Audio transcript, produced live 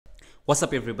What's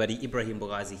up everybody, Ibrahim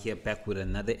Bogazi here, back with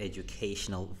another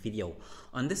educational video.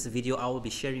 On this video I will be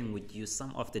sharing with you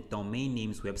some of the domain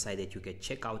names website that you can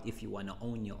check out if you want to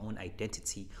own your own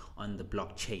identity on the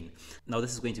blockchain. Now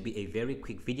this is going to be a very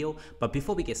quick video, but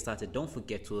before we get started, don't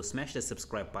forget to smash the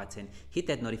subscribe button, hit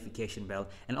that notification bell,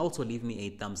 and also leave me a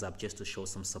thumbs up just to show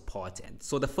some support. And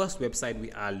so the first website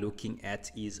we are looking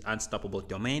at is Unstoppable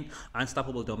Domain.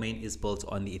 Unstoppable Domain is built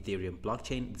on the Ethereum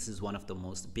blockchain. This is one of the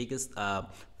most biggest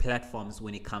platforms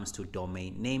when it comes to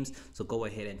domain names, so go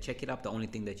ahead and check it out. The only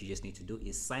thing that you just need to do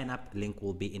is sign up. Link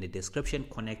will be in the description.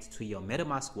 Connect to your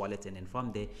MetaMask wallet, and then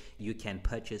from there you can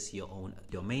purchase your own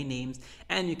domain names,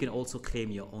 and you can also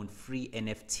claim your own free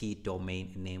NFT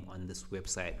domain name on this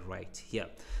website right here.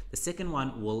 The second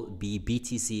one will be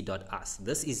Btc.us.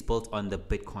 This is built on the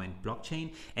Bitcoin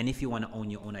blockchain, and if you want to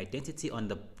own your own identity on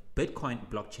the Bitcoin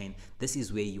blockchain, this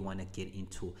is where you want to get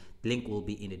into. Link will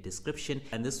be in the description,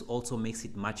 and this also makes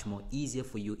it much more easier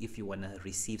for you if you want to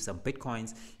receive some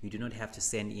bitcoins. You do not have to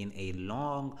send in a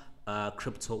long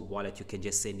crypto wallet. You can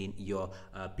just send in your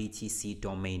BTC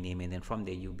domain name, and then from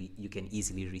there you can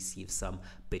easily receive some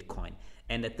bitcoin.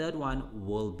 And the third one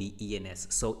will be ENS.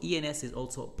 So ENS is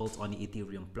also built on the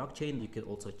Ethereum blockchain. You can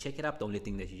also check it up. The only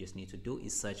thing that you just need to do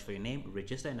is search for your name,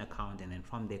 register an account, and then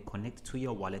from there connect to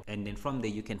your wallet, and then from there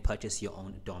you can purchase your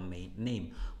own domain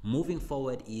name. Moving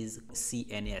forward is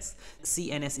CNS.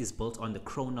 CNS is built on the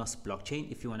Kronos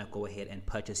blockchain. If you want to go ahead and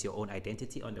purchase your own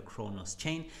identity on the Kronos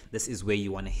chain, this is where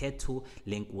you want to head to.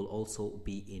 Link will also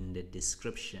be in the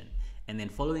description. And then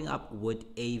following up with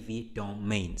AV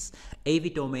Domains.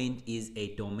 AV Domain is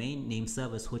a domain name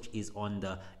service which is on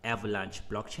the Avalanche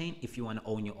blockchain. If you want to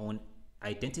own your own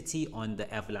identity on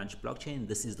the Avalanche blockchain,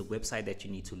 this is the website that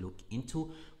you need to look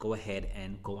into. Go ahead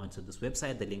and go onto this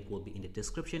website. The link will be in the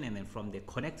description, and then from there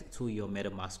connect to your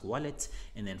MetaMask wallet,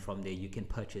 and then from there you can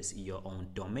purchase your own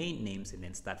domain names and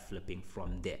then start flipping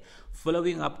from there.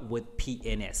 Following up with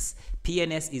PNS.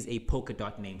 PNS is a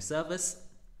Polkadot name service.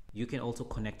 You can also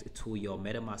connect to your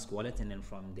MetaMask wallet, and then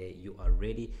from there you are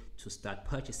ready to start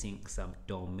purchasing some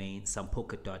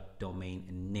Polkadot domain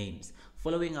names.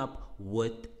 Following up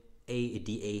with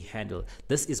ADA handle.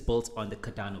 This is built on the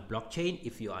Cardano blockchain.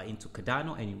 If you are into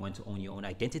Cardano and you want to own your own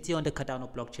identity on the Cardano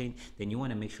blockchain, then you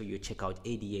want to make sure you check out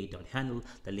ada.handle.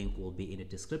 The link will be in the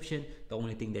description. The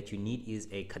only thing that you need is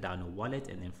a Cardano wallet,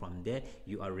 and then from there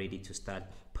you are ready to start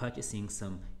purchasing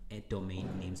some domain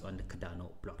names on the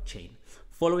Cardano blockchain.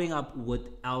 Following up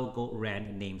with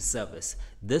Algorand name service.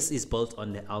 This is built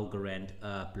on the Algorand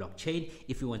blockchain.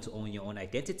 If you want to own your own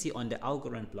identity on the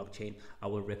Algorand blockchain, I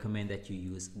will recommend that you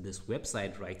use this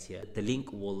website right here. The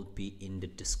link will be in the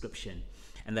description.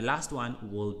 And the last one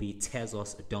will be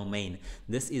Tezos domain.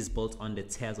 This is built on the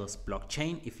Tezos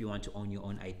blockchain. If you want to own your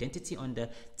own identity on the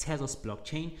Tezos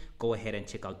blockchain, go ahead and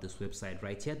check out this website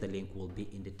right here. The link will be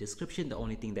in the description. The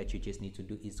only thing that you just need to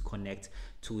do is connect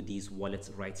to these wallets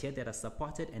right here that are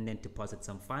supported, and then deposit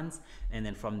some funds, and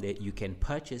then from there you can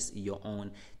purchase your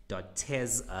own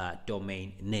 .tez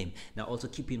domain name. Now also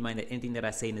keep in mind that anything that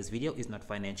I say in this video is not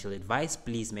financial advice.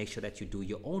 Please make sure that you do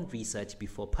your own research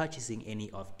before purchasing any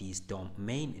of these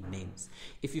domain names.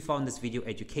 If you found this video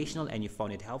educational and you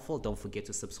found it helpful, don't forget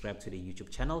to subscribe to the YouTube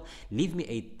channel. Leave me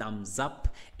a thumbs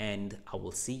up, and I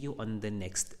will see you on the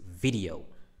next video.